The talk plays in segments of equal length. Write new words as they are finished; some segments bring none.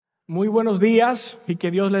Muy buenos días y que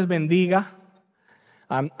Dios les bendiga.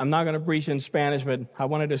 I'm not going to preach in Spanish, but I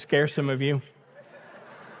wanted to scare some of you.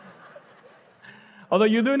 Although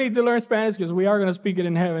you do need to learn Spanish because we are going to speak it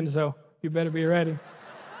in heaven, so you better be ready.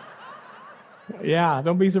 Yeah,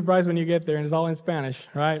 don't be surprised when you get there and it's all in Spanish,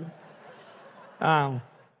 right? I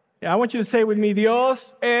want you to say with me,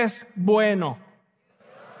 Dios es bueno.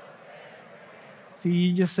 See,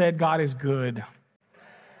 you just said God is good.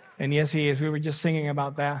 And yes, He is. We were just singing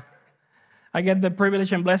about that. I get the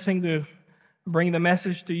privilege and blessing to bring the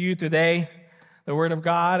message to you today, the Word of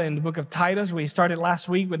God in the book of Titus. We started last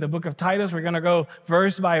week with the book of Titus. We're going to go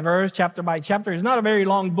verse by verse, chapter by chapter. It's not a very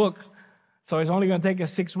long book, so it's only going to take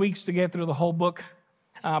us 6 weeks to get through the whole book.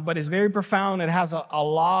 But it's very profound. It has a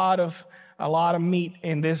lot of meat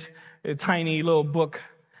in this tiny little book.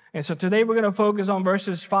 And so today we're going to focus on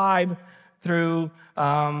verses 5 through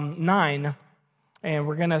 9. And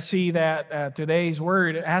we're going to see that today's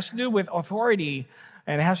word has to do with authority,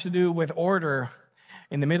 and it has to do with order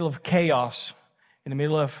in the middle of chaos, in the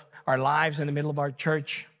middle of our lives, in the middle of our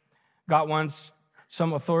church. God wants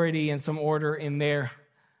some authority and some order in there.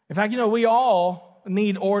 In fact, we all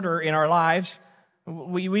need order in our lives.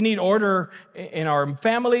 We need order in our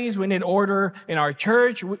families. We need order in our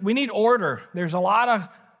church. We need order. There's a lot of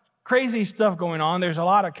crazy stuff going on. There's a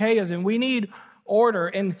lot of chaos, and we need order.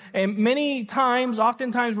 And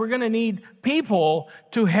oftentimes, we're going to need people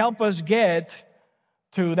to help us get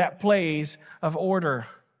to that place of order.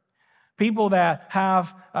 People that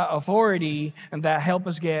have authority and that help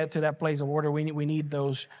us get to that place of order. We need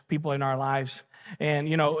those people in our lives. And,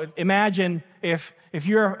 imagine if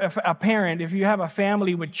you're a parent, if you have a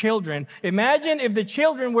family with children, imagine if the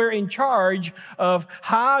children were in charge of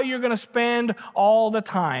how you're going to spend all the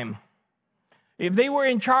time. If they were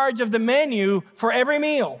in charge of the menu for every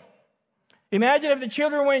meal. Imagine if the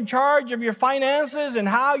children were in charge of your finances and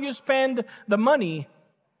how you spend the money.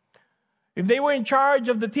 If they were in charge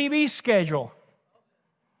of the TV schedule,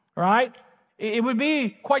 right? It would be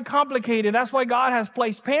quite complicated. That's why God has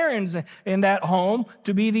placed parents in that home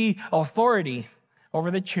to be the authority over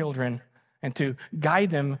the children and to guide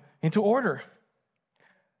them into order.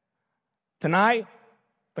 Tonight,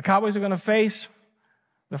 the Cowboys are going to face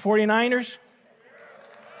the 49ers.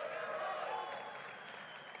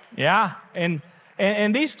 Yeah, and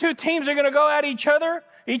these two teams are going to go at each other.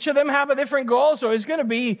 Each of them have a different goal, so it's going to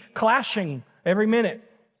be clashing every minute.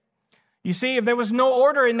 You see, if there was no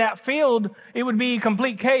order in that field, it would be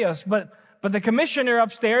complete chaos. But the commissioner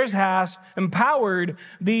upstairs has empowered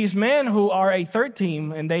these men who are a third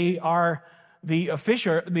team, and they are the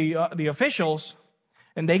officials,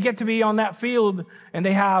 and they get to be on that field, and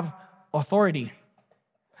they have authority.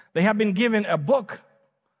 They have been given a book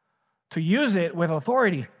to use it with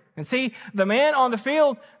authority. And see, the man on the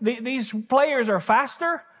field, these players are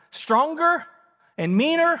faster, stronger, and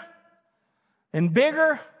meaner, and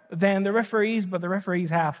bigger than the referees, but the referees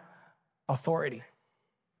have authority.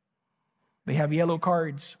 They have yellow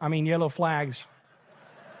flags.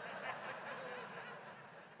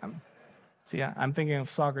 I'm thinking of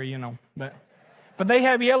soccer, but they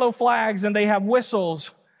have yellow flags, and they have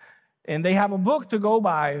whistles, and they have a book to go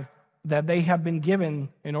by that they have been given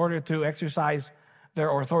in order to exercise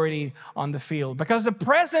their authority on the field. Because the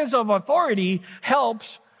presence of authority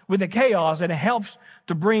helps with the chaos, and it helps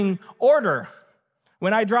to bring order.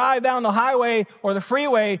 When I drive down the highway or the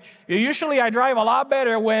freeway, usually I drive a lot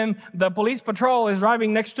better when the police patrol is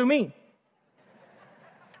driving next to me.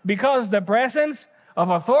 Because the presence of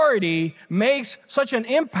authority makes such an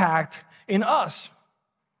impact in us.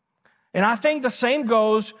 And I think the same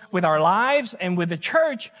goes with our lives and with the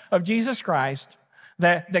church of Jesus Christ,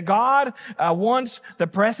 that God wants the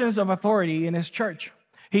presence of authority in His church.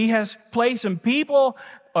 He has placed some people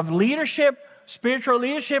of leadership, spiritual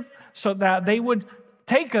leadership, so that they would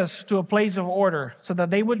take us to a place of order, so that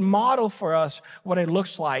they would model for us what it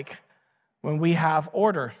looks like when we have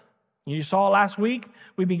order. You saw last week,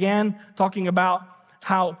 we began talking about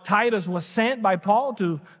how Titus was sent by Paul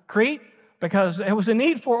to Crete, because there was a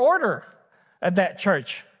need for order at that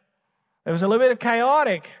church. It was a little bit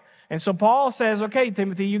chaotic. And so Paul says, okay,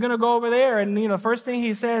 Timothy, you're going to go over there. And, the first thing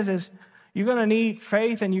he says is, you're going to need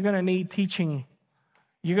faith and you're going to need teaching.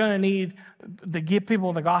 You're going to need to give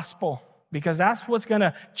people the gospel, because that's what's going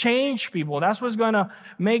to change people. That's what's going to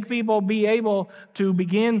make people be able to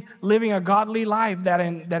begin living a godly life that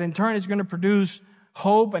in turn is going to produce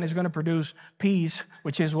hope and is going to produce peace,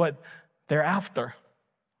 which is what they're after.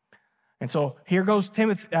 And so here goes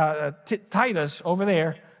Titus over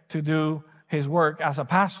there to do his work as a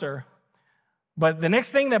pastor. But the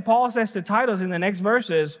next thing that Paul says to Titus in the next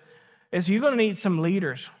verses is you're going to need some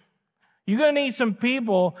leaders. You're going to need some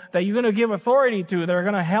people that you're going to give authority to that are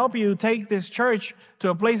going to help you take this church to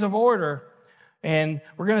a place of order. And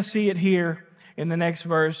we're going to see it here in the next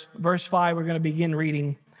verse. Verse 5, we're going to begin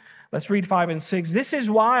reading. Let's read 5 and 6. This is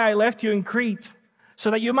why I left you in Crete,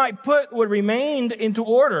 so that you might put what remained into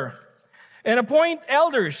order and appoint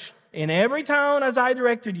elders in every town as I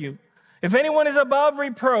directed you. If anyone is above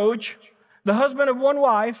reproach, the husband of one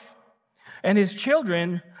wife, and his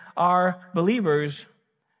children are believers,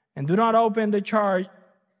 and do not open the charge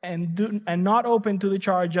and not open to the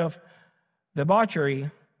charge of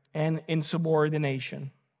debauchery and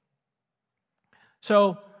insubordination.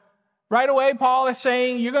 So, right away, Paul is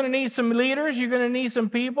saying you're going to need some leaders, you're going to need some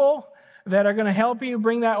people that are going to help you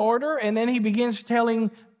bring that order. And then he begins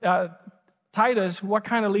telling Titus what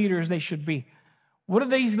kind of leaders they should be. What do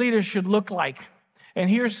these leaders should look like? And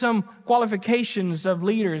here's some qualifications of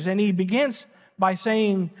leaders. And he begins by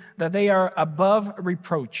saying that they are above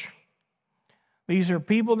reproach. These are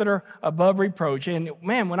people that are above reproach. And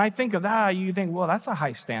man, when I think of that, you think, well, that's a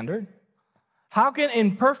high standard. How can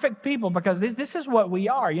imperfect people, because this is what we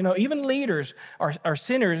are, even leaders are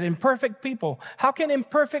sinners, imperfect people. How can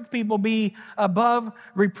imperfect people be above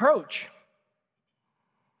reproach?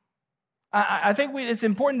 I think it's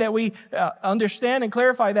important that we understand and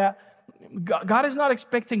clarify that God is not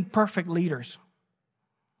expecting perfect leaders.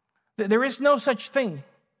 There is no such thing.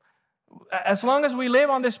 As long as we live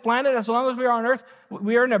on this planet, as long as we are on earth,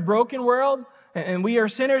 we are in a broken world, and we are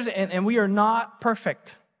sinners, and we are not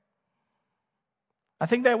perfect. I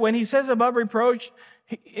think that when he says above reproach,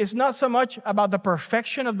 it's not so much about the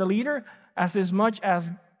perfection of the leader as much as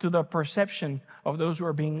to the perception of those who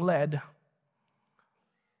are being led.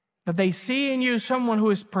 That they see in you someone who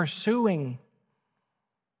is pursuing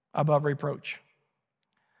above reproach.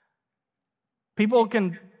 People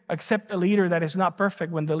can accept a leader that is not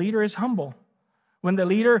perfect when the leader is humble, when the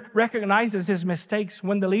leader recognizes his mistakes,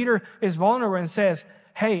 when the leader is vulnerable and says,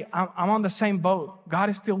 hey, I'm on the same boat. God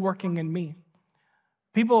is still working in me.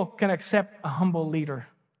 People can accept a humble leader.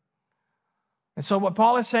 And so what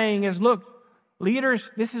Paul is saying is, look,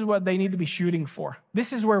 leaders, this is what they need to be shooting for.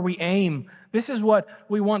 This is where we aim. This is what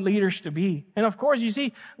we want leaders to be. And of course, you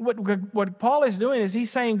see, what Paul is doing is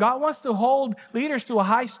he's saying God wants to hold leaders to a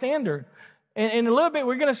high standard. And in a little bit,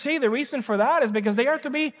 we're going to see the reason for that is because they are to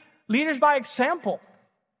be leaders by example.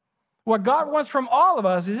 What God wants from all of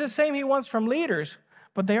us is the same he wants from leaders,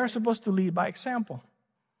 but they are supposed to lead by example.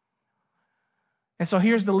 And so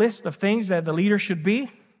here's the list of things that the leader should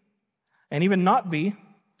be and even not be.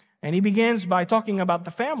 And he begins by talking about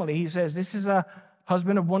the family. He says, this is a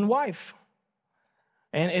husband of one wife.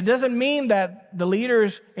 And it doesn't mean that the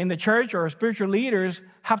leaders in the church or spiritual leaders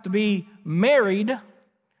have to be married,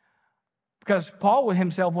 because Paul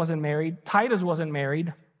himself wasn't married. Titus wasn't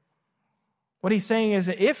married. What he's saying is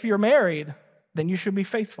that if you're married, then you should be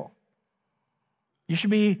faithful. You should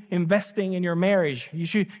be investing in your marriage. You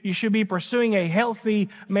should be pursuing a healthy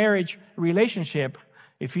marriage relationship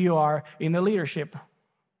if you are in the leadership.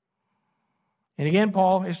 And again,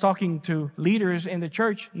 Paul is talking to leaders in the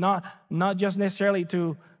church, not just necessarily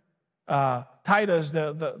to Titus,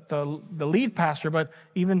 the lead pastor, but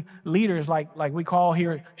even leaders like we call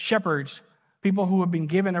here shepherds, people who have been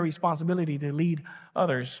given a responsibility to lead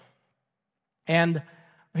others. And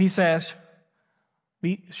he says,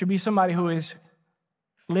 should be somebody who is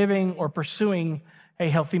living or pursuing a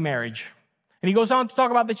healthy marriage. And he goes on to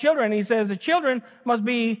talk about the children. He says the children must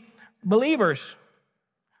be believers.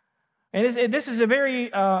 And this is a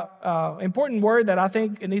very important word that I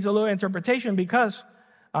think it needs a little interpretation, because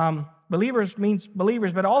believers means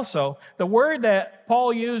believers, but also the word that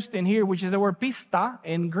Paul used in here, which is the word pista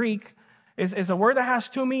in Greek, is a word that has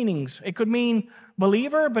two meanings. It could mean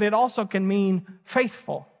believer, but it also can mean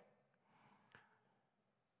faithful.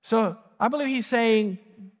 So I believe he's saying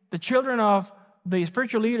the children of the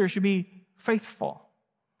spiritual leader should be faithful.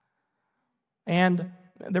 And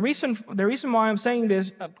the reason why I'm saying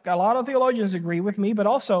this, a lot of theologians agree with me, but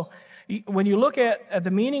also when you look at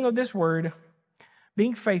the meaning of this word,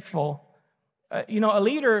 being faithful, a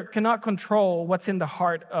leader cannot control what's in the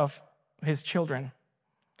heart of his children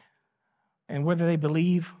and whether they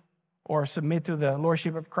believe or submit to the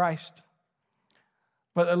lordship of Christ.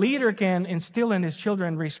 But a leader can instill in his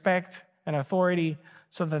children respect and authority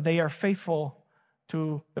so that they are faithful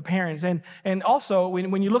to the parents. And also,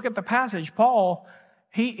 when you look at the passage, Paul,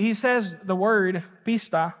 he says the word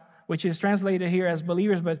pista, which is translated here as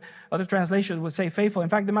believers, but other translations would say faithful. In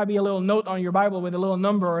fact, there might be a little note on your Bible with a little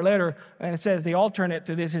number or letter, and it says the alternate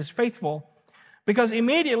to this is faithful. Because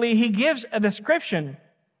immediately he gives a description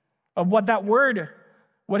of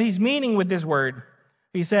what he's meaning with this word.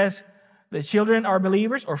 He says the children are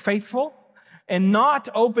believers or faithful, and not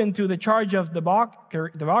open to the charge of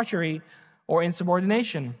debauchery or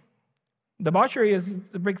insubordination. Debauchery is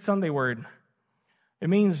a big Sunday word. It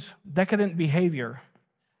means decadent behavior,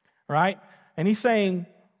 right? And he's saying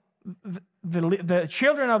the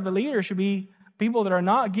children of the leader should be people that are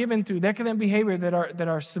not given to decadent behavior, that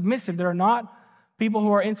are submissive, that are not people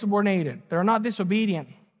who are insubordinated, that are not disobedient.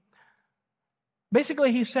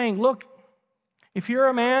 Basically, he's saying, look, if you're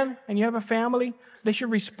a man and you have a family, they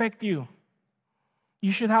should respect you.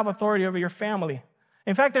 You should have authority over your family.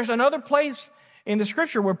 In fact, there's another place in the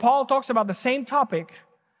scripture where Paul talks about the same topic,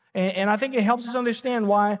 and I think it helps us understand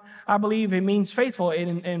why I believe it means faithful.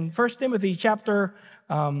 In 1 Timothy chapter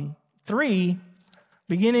 3,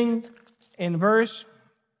 beginning in verse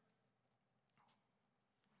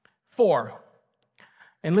 4.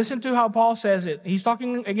 And listen to how Paul says it. He's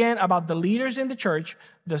talking again about the leaders in the church,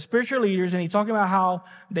 the spiritual leaders, and he's talking about how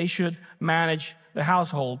they should manage the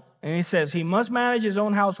household. And he says, he must manage his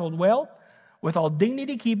own household well, with all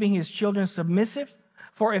dignity, keeping his children submissive.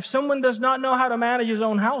 For if someone does not know how to manage his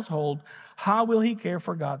own household, how will he care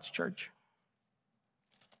for God's church?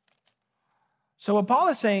 So what Paul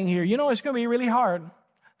is saying here, it's going to be really hard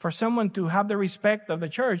for someone to have the respect of the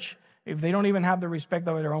church if they don't even have the respect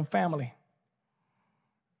of their own family.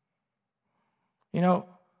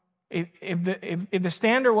 If the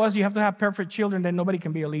standard was you have to have perfect children, then nobody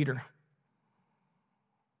can be a leader.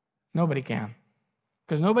 Nobody can.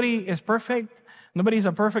 Because nobody is perfect. Nobody's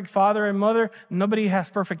a perfect father and mother. Nobody has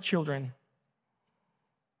perfect children.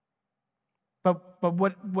 But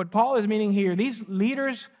what Paul is meaning here, these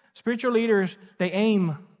leaders, spiritual leaders, they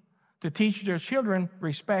aim to teach their children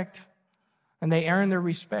respect. And they earn their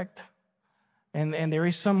respect. And there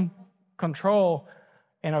is some control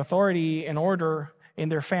and authority and order in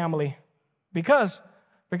their family. Because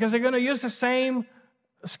they're going to use the same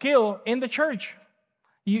skill in the church.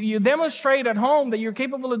 You demonstrate at home that you're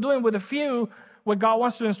capable of doing with a few what God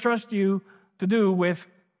wants to entrust you to do with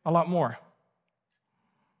a lot more.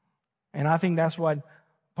 And I think that's what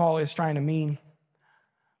Paul is trying to mean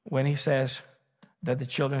when he says that the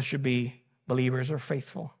children should be believers or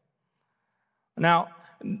faithful. Now,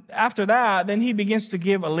 after that, then he begins to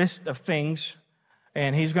give a list of things.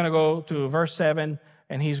 And he's going to go to verse 7,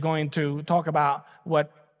 and he's going to talk about what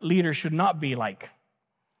leaders should not be like.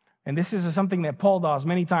 And this is something that Paul does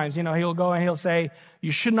many times. He'll go and he'll say,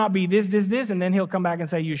 you should not be this, this, this, and then he'll come back and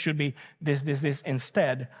say, you should be this, this, this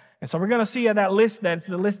instead. And so we're going to see that list, that's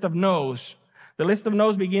the list of no's. The list of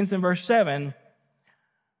no's begins in verse 7,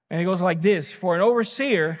 and it goes like this. For an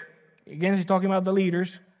overseer, again, he's talking about the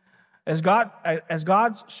leaders, as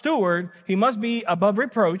God's steward, he must be above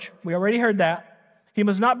reproach. We already heard that. He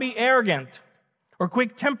must not be arrogant or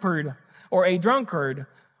quick-tempered or a drunkard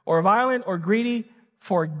or violent or greedy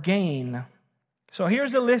for gain. So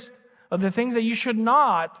here's the list of the things that you should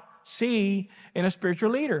not see in a spiritual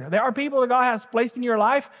leader. There are people that God has placed in your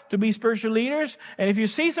life to be spiritual leaders, and if you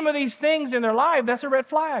see some of these things in their life, that's a red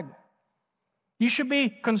flag. You should be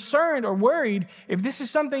concerned or worried if this is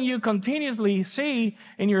something you continuously see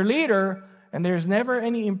in your leader and there's never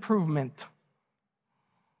any improvement.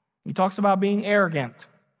 He talks about being arrogant.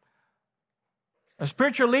 A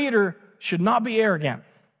spiritual leader should not be arrogant.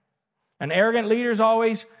 An arrogant leader is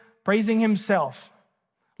always praising himself.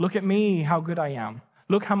 Look at me, how good I am.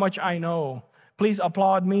 Look how much I know. Please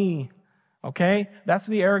applaud me. Okay? That's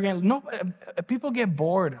the arrogant. No, people get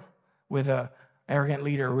bored with an arrogant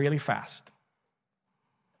leader really fast.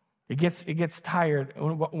 It gets tired.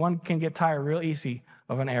 One can get tired real easy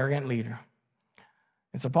of an arrogant leader.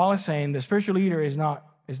 And so Paul is saying the spiritual leader is not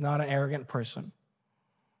an arrogant person.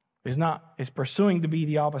 Is pursuing to be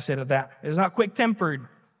the opposite of that. Is not quick-tempered,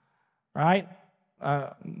 right?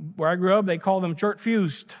 Where I grew up, they call them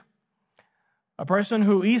short-fused. A person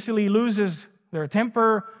who easily loses their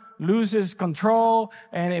temper, loses control,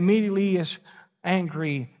 and immediately is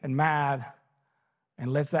angry and mad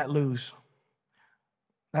and lets that loose.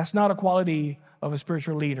 That's not a quality of a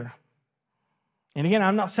spiritual leader. And again,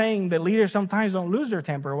 I'm not saying that leaders sometimes don't lose their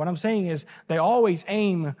temper. What I'm saying is they always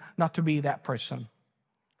aim not to be that person.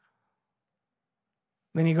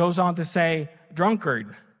 Then he goes on to say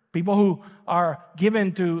drunkard, people who are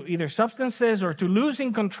given to either substances or to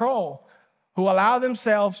losing control, who allow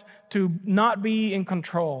themselves to not be in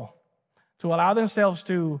control, to allow themselves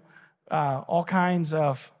to all kinds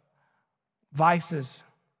of vices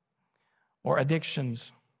or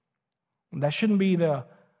addictions. And that shouldn't be the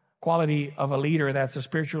quality of a leader that's a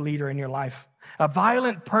spiritual leader in your life. A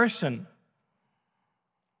violent person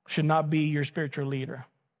should not be your spiritual leader.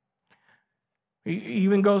 He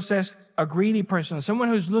even says a greedy person, someone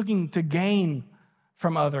who's looking to gain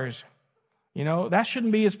from others. You know, that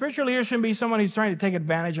shouldn't be, a spiritual leader shouldn't be someone who's trying to take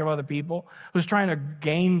advantage of other people, who's trying to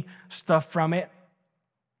gain stuff from it.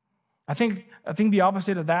 I think the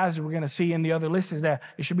opposite of that, as we're going to see in the other list, is that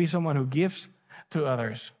it should be someone who gives to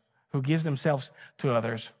others, who gives themselves to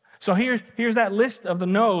others. So here's that list of the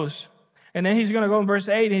no's. And then he's going to go in verse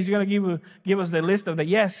 8, and he's going to give us the list of the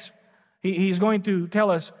yes. He's going to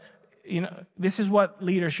tell us, you know, this is what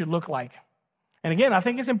leaders should look like. And again, I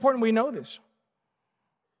think it's important we know this.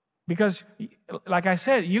 Because, like I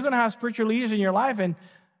said, you're going to have spiritual leaders in your life, and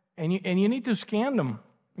you need to scan them.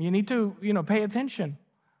 You need to, pay attention.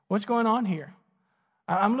 What's going on here?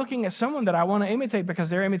 I'm looking at someone that I want to imitate because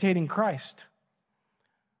they're imitating Christ.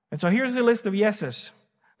 And so here's the list of yeses.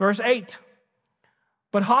 Verse 8,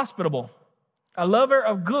 but hospitable, a lover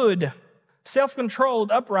of good,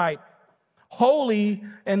 self-controlled, upright, holy,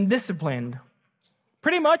 and disciplined.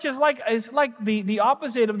 Pretty much it's like the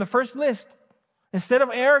opposite of the first list. Instead of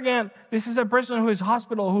arrogant, this is a person who is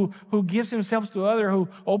hospitable, who gives himself to others, who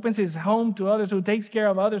opens his home to others, who takes care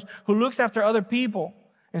of others, who looks after other people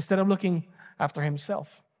instead of looking after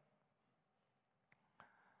himself.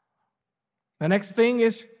 The next thing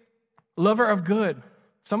is lover of good.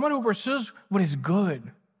 Someone who pursues what is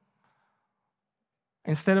good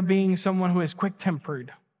instead of being someone who is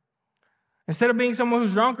quick-tempered. Instead of being someone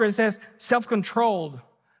who's drunken, it says self-controlled.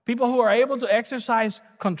 People who are able to exercise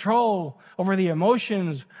control over the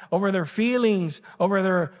emotions, over their feelings, over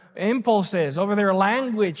their impulses, over their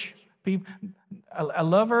language. A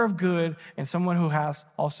lover of good and someone who has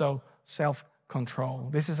also self-control.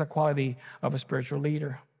 This is a quality of a spiritual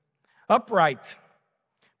leader. Upright.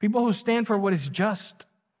 People who stand for what is just,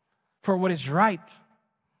 for what is right.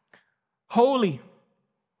 Holy.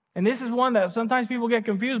 And this is one that sometimes people get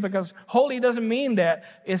confused because holy doesn't mean that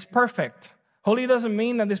it's perfect. Holy doesn't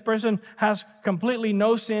mean that this person has completely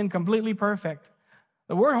no sin, completely perfect.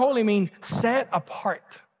 The word holy means set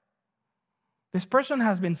apart. This person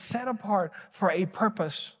has been set apart for a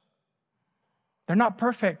purpose. They're not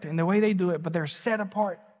perfect in the way they do it, but they're set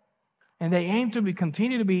apart. And they aim to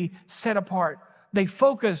continue to be set apart. They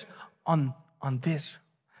focus on this.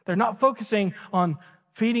 They're not focusing on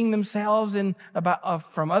feeding themselves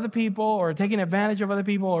from other people or taking advantage of other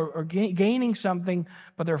people or gaining something,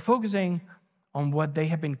 but they're focusing on what they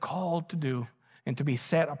have been called to do and to be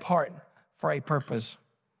set apart for a purpose.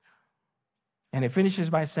 And it finishes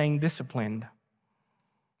by saying disciplined.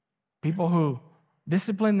 People who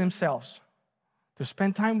discipline themselves to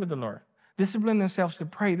spend time with the Lord, discipline themselves to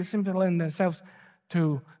pray, discipline themselves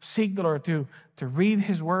to seek the Lord, to read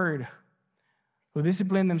His Word, who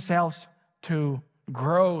discipline themselves to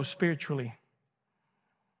grow spiritually.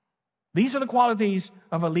 These are the qualities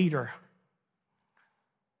of a leader.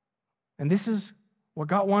 And this is what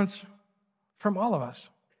God wants from all of us.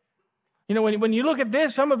 You know, when you look at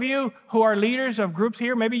this, some of you who are leaders of groups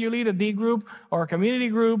here, maybe you lead a D group or a community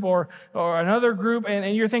group or another group,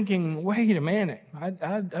 and you're thinking, wait a minute, I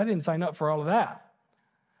didn't sign up for all of that.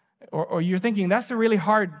 Or you're thinking, that's a really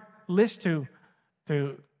hard list to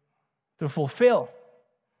fulfill.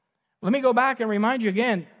 Let me go back and remind you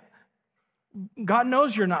again, God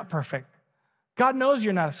knows you're not perfect. God knows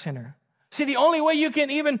you're not a sinner. See, the only way you can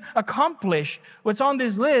even accomplish what's on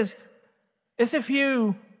this list is if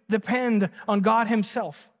you depend on God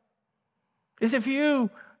Himself. Is if you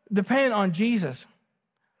depend on Jesus.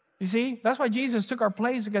 You see, that's why Jesus took our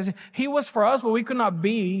place, because He was for us what we could not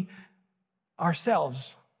be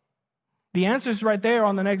ourselves. The answer is right there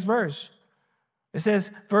on the next verse. It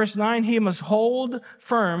says, verse 9, he must hold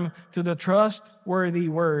firm to the trustworthy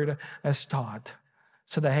word as taught,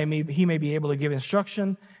 so that he may be able to give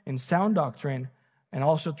instruction in sound doctrine and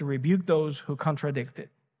also to rebuke those who contradict it.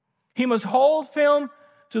 He must hold firm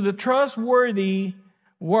to the trustworthy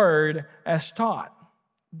word as taught.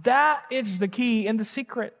 That is the key and the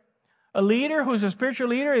secret. A leader who's a spiritual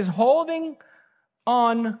leader is holding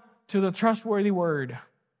on to the trustworthy word,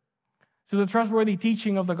 to the trustworthy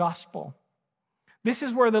teaching of the gospel. This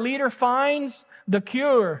is where the leader finds the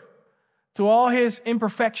cure to all his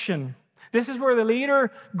imperfection. This is where the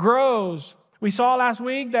leader grows. We saw last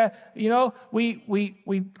week that,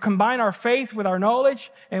 we combine our faith with our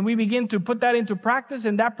knowledge, and we begin to put that into practice,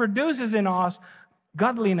 and that produces in us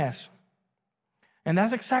godliness. And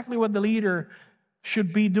that's exactly what the leader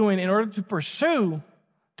should be doing in order to pursue,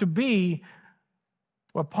 to be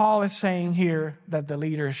what Paul is saying here that the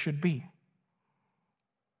leader should be.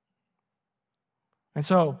 And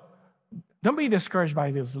so, don't be discouraged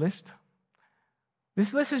by this list.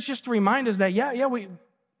 This list is just to remind us that,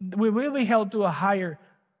 we will be held to a higher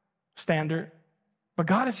standard. But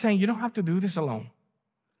God is saying, you don't have to do this alone.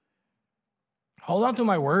 Hold on to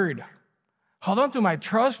my word. Hold on to my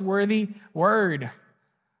trustworthy word,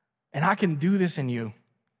 and I can do this in you.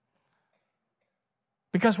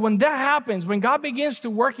 Because when that happens, when God begins to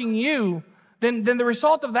work in you, then the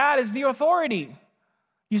result of that is the authority.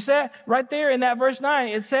 You said right there in that verse 9,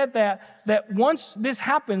 it said that once this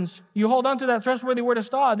happens, you hold on to that trustworthy word of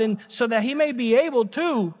God, then so that he may be able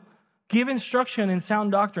to give instruction in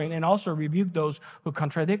sound doctrine and also rebuke those who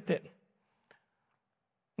contradict it.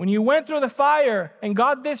 When you went through the fire and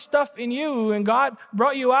God did stuff in you and God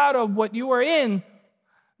brought you out of what you were in,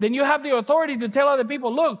 then you have the authority to tell other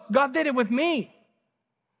people, look, God did it with me.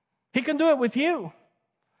 He can do it with you.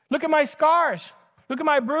 Look at my scars. Look at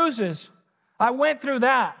my bruises. I went through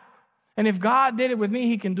that. And if God did it with me,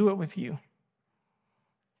 he can do it with you.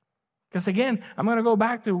 Because again, I'm going to go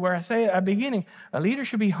back to where I say at the beginning, a leader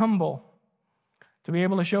should be humble to be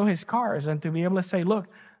able to show his scars and to be able to say, look,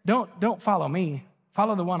 don't follow me.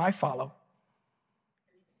 Follow the one I follow.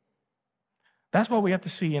 That's what we have to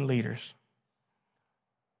see in leaders.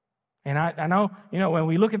 And I know, when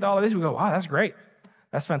we look at all of this, we go, wow, that's great.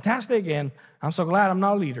 That's fantastic. And I'm so glad I'm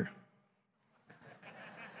not a leader.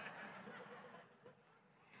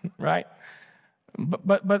 Right?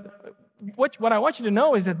 But what I want you to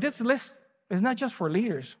know is that this list is not just for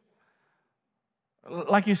leaders.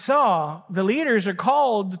 Like you saw, the leaders are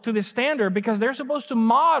called to this standard because they're supposed to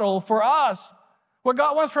model for us what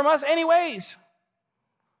God wants from us anyways.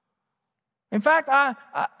 In fact,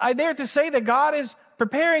 I dare to say that God is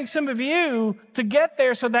preparing some of you to get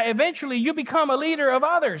there so that eventually you become a leader of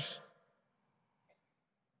others.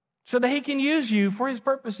 So that he can use you for his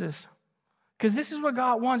purposes. Because this is what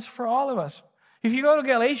God wants for all of us. If you go to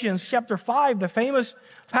Galatians chapter 5, the famous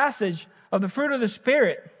passage of the fruit of the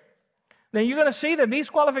Spirit, then you're going to see that these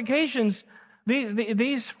qualifications,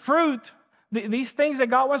 these fruit, these things that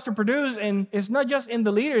God wants to produce, and it's not just in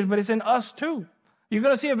the leaders, but it's in us too. You're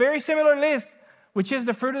going to see a very similar list, which is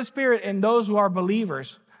the fruit of the Spirit in those who are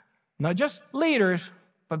believers. Not just leaders,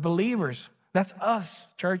 but believers. That's us,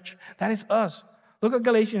 church. That is us. Look at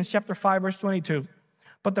Galatians chapter 5, verse 22.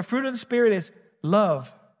 But the fruit of the Spirit is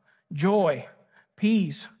love, joy,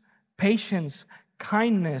 peace, patience,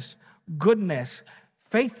 kindness, goodness,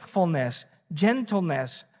 faithfulness,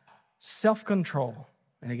 gentleness, self-control.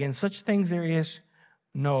 And against such things there is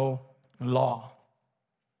no law.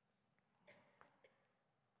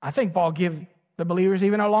 I think Paul gave the believers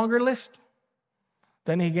even a longer list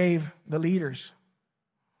than he gave the leaders.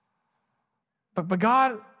 But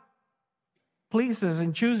God pleases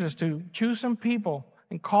and chooses to choose some people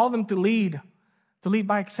and call them to lead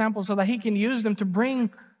by example so that he can use them to bring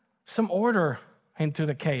some order into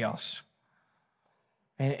the chaos.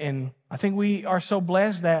 And I think we are so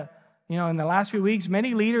blessed that, in the last few weeks,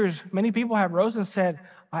 many people have rose and said,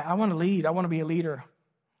 I want to lead. I want to be a leader.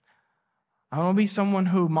 I want to be someone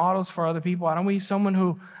who models for other people. I want to be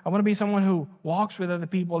someone who walks with other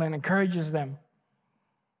people and encourages them.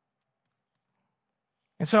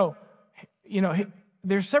 And so,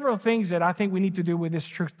 there's several things that I think we need to do with this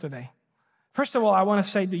truth today. First of all, I want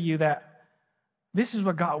to say to you that this is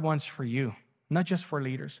what God wants for you, not just for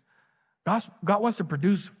leaders. God wants to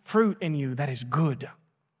produce fruit in you that is good.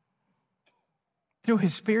 Through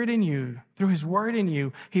his Spirit in you, through his word in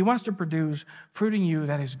you, he wants to produce fruit in you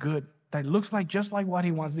that is good, that looks like just like what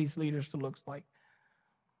he wants these leaders to look like.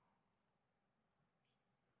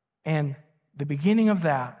 And the beginning of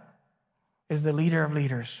that is the leader of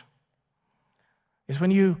leaders. Is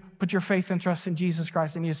when you put your faith and trust in Jesus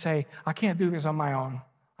Christ and you say, I can't do this on my own.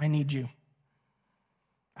 I need you.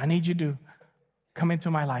 I need you to come into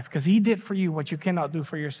my life because he did for you what you cannot do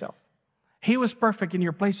for yourself. He was perfect in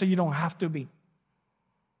your place so you don't have to be.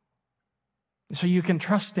 So you can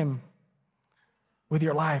trust him with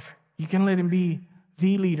your life. You can let him be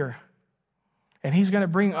the leader. And he's going to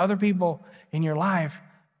bring other people in your life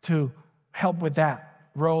to help with that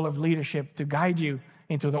role of leadership, to guide you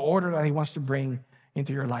into the order that he wants to bring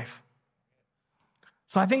into your life.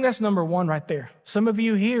 So I think that's number one right there. Some of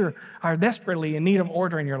you here are desperately in need of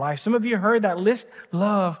order in your life. Some of you heard that list,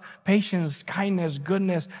 love, patience, kindness,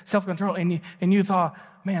 goodness, self-control, and you thought,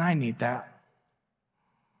 man, I need that.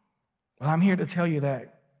 Well, I'm here to tell you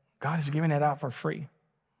that God is giving it out for free.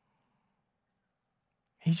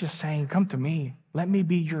 He's just saying, come to me. Let me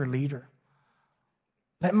be your leader.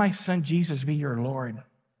 Let my son Jesus be your Lord.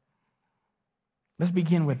 Let's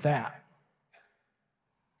begin with that.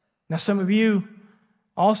 Now, some of you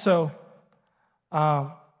also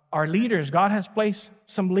are leaders. God has placed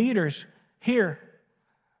some leaders here.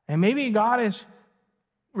 And maybe God is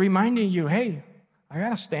reminding you, hey, I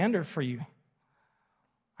got a standard for you.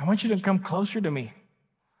 I want you to come closer to me.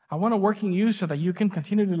 I want to work in you so that you can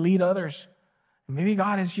continue to lead others. And maybe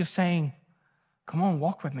God is just saying, Come on,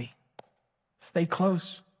 walk with me. Stay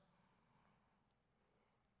close.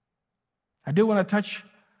 I do want to touch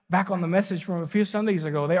back on the message from a few Sundays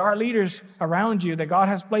ago. There are leaders around you that God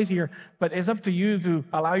has placed here, but it's up to you to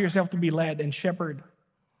allow yourself to be led and shepherded.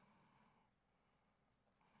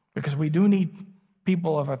 Because we do need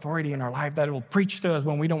people of authority in our life that will preach to us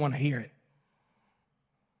when we don't want to hear it.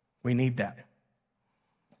 We need that.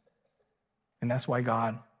 And that's why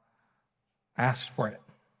God asked for it.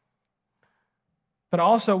 But I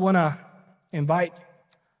also want to invite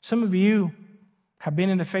some of you have been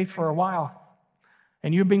in the faith for a while,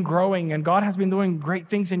 and you've been growing, and God has been doing great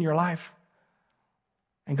things in your life.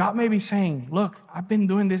 And God may be saying, look, I've been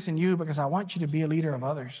doing this in you because I want you to be a leader of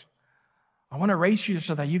others. I want to raise you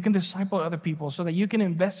so that you can disciple other people, so that you can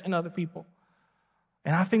invest in other people.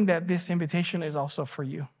 And I think that this invitation is also for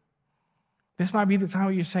you. This might be the time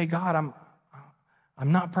where you say, God,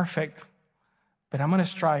 I'm not perfect, but I'm going to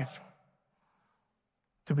strive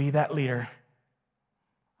to be that leader.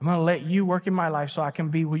 I'm going to let you work in my life so I can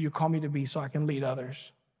be who you call me to be, so I can lead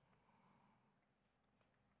others.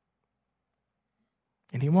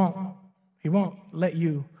 And He won't let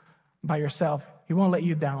you by yourself. He won't let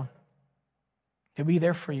you down. He'll be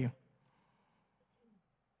there for you.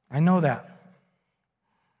 I know that.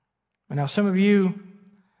 But now some of you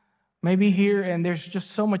may be here and there's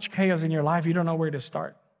just so much chaos in your life, you don't know where to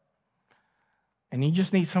start. And you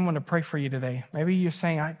just need someone to pray for you today. Maybe you're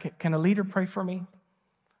saying, can a leader pray for me?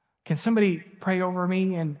 Can somebody pray over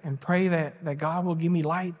me and pray that God will give me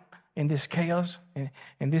light in this chaos,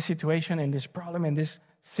 in this situation, in this problem, in this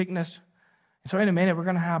sickness? So in a minute, we're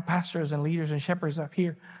going to have pastors and leaders and shepherds up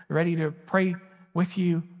here ready to pray with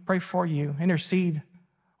you, pray for you, intercede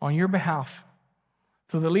on your behalf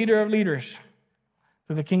to the leader of leaders,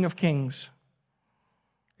 to the King of Kings.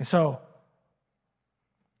 And so,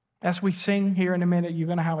 as we sing here in a minute, you're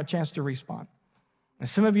going to have a chance to respond. And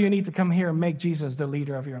some of you need to come here and make Jesus the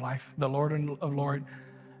leader of your life, the Lord of Lords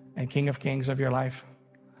and King of Kings of your life.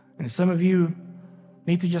 And some of you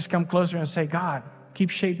need to just come closer and say, God,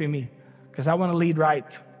 keep shaping me because I want to lead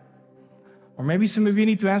right. Or maybe some of you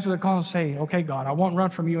need to answer the call and say, okay, God, I won't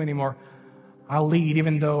run from you anymore. I'll lead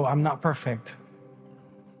even though I'm not perfect.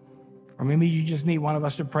 Or maybe you just need one of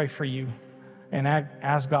us to pray for you and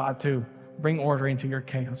ask God to bring order into your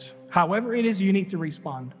chaos. However it is you need to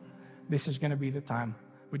respond, this is going to be the time.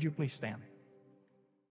 Would you please stand?